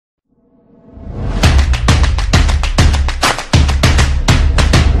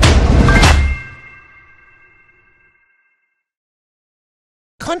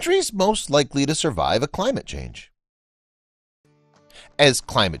Countries most likely to survive a climate change. As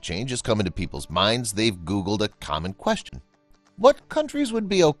climate change has come into people's minds, they've Googled a common question. What countries would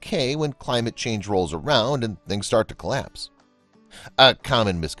be okay when climate change rolls around and things start to collapse? A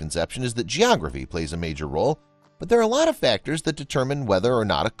common misconception is that geography plays a major role, but there are a lot of factors that determine whether or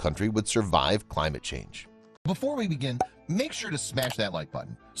not a country would survive climate change. Before we begin, make sure to smash that like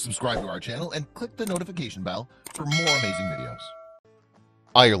button, subscribe to our channel, and click the notification bell for more amazing videos.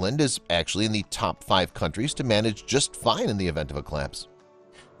 Ireland is actually in the top 5 countries to manage just fine in the event of a collapse.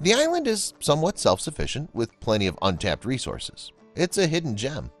 The island is somewhat self-sufficient with plenty of untapped resources. It's a hidden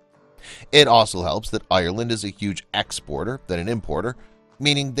gem. It also helps that Ireland is a huge exporter than an importer,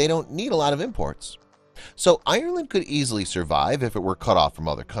 meaning they don't need a lot of imports. So Ireland could easily survive if it were cut off from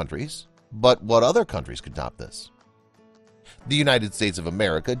other countries. But what other countries could top this? The United States of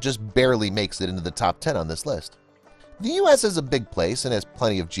America just barely makes it into the top 10 on this list. The US is a big place and has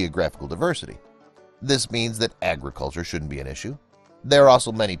plenty of geographical diversity. This means that agriculture shouldn't be an issue. There are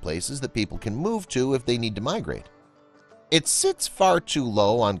also many places that people can move to if they need to migrate. It sits far too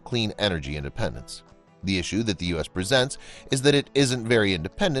low on clean energy independence. The issue that the US presents is that it isn't very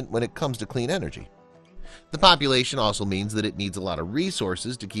independent when it comes to clean energy. The population also means that it needs a lot of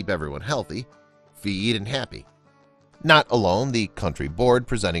resources to keep everyone healthy, feed, and happy. Not alone the country board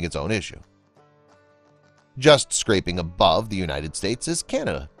presenting its own issue. Just scraping above the United States is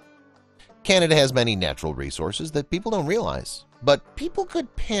Canada. Canada has many natural resources that people don't realize, but people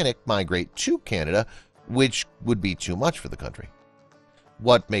could panic migrate to Canada, which would be too much for the country.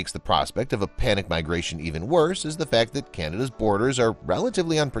 What makes the prospect of a panic migration even worse is the fact that Canada's borders are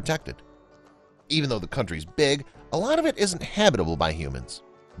relatively unprotected. Even though the country's big, a lot of it isn't habitable by humans.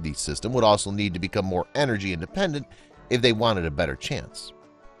 The system would also need to become more energy independent if they wanted a better chance.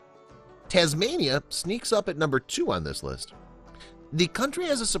 Tasmania sneaks up at number 2 on this list. The country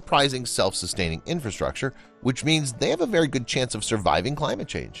has a surprising self-sustaining infrastructure, which means they have a very good chance of surviving climate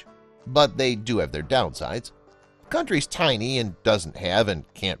change. But they do have their downsides. The country's tiny and doesn't have and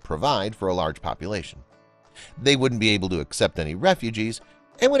can't provide for a large population. They wouldn't be able to accept any refugees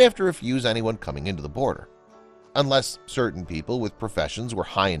and would have to refuse anyone coming into the border. Unless certain people with professions were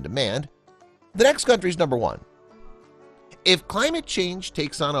high in demand. The next country's number 1. If climate change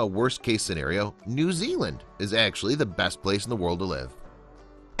takes on a worst-case scenario, New Zealand is actually the best place in the world to live.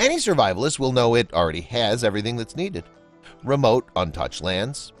 Any survivalist will know it already has everything that's needed. Remote, untouched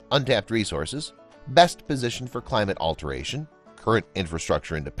lands, untapped resources, best position for climate alteration, current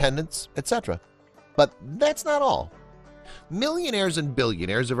infrastructure independence, etc. But that's not all. Millionaires and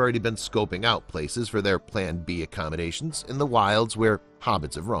billionaires have already been scoping out places for their Plan B accommodations in the wilds where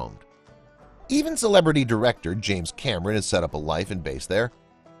hobbits have roamed. Even celebrity director James Cameron has set up a life and base there.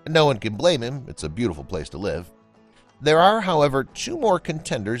 No one can blame him, it's a beautiful place to live. There are, however, 2 more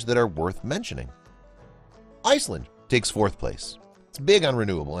contenders that are worth mentioning. Iceland takes 4th place. It's big on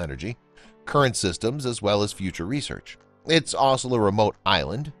renewable energy, current systems, as well as future research. It's also a remote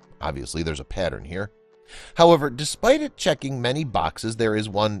island. Obviously, there's a pattern here. However, despite it checking many boxes, there is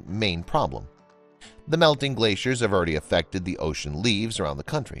one main problem. The melting glaciers have already affected the ocean leaves around the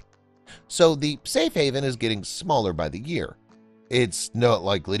country. So the safe haven is getting smaller by the year. It's not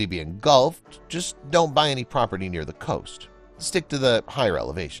likely to be engulfed, just don't buy any property near the coast. Stick to the higher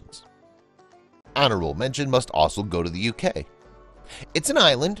elevations. Honorable mention must also go to the UK. It's an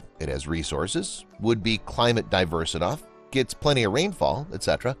island, it has resources, would be climate diverse enough, gets plenty of rainfall,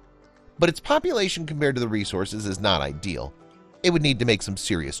 etc. But its population compared to the resources is not ideal. It would need to make some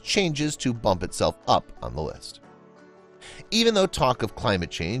serious changes to bump itself up on the list. Even though talk of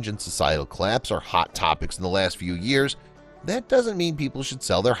climate change and societal collapse are hot topics in the last few years, that doesn't mean people should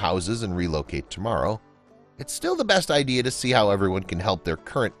sell their houses and relocate tomorrow. It's still the best idea to see how everyone can help their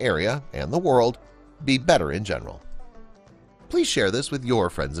current area and the world be better in general. Please share this with your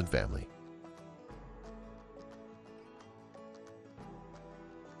friends and family.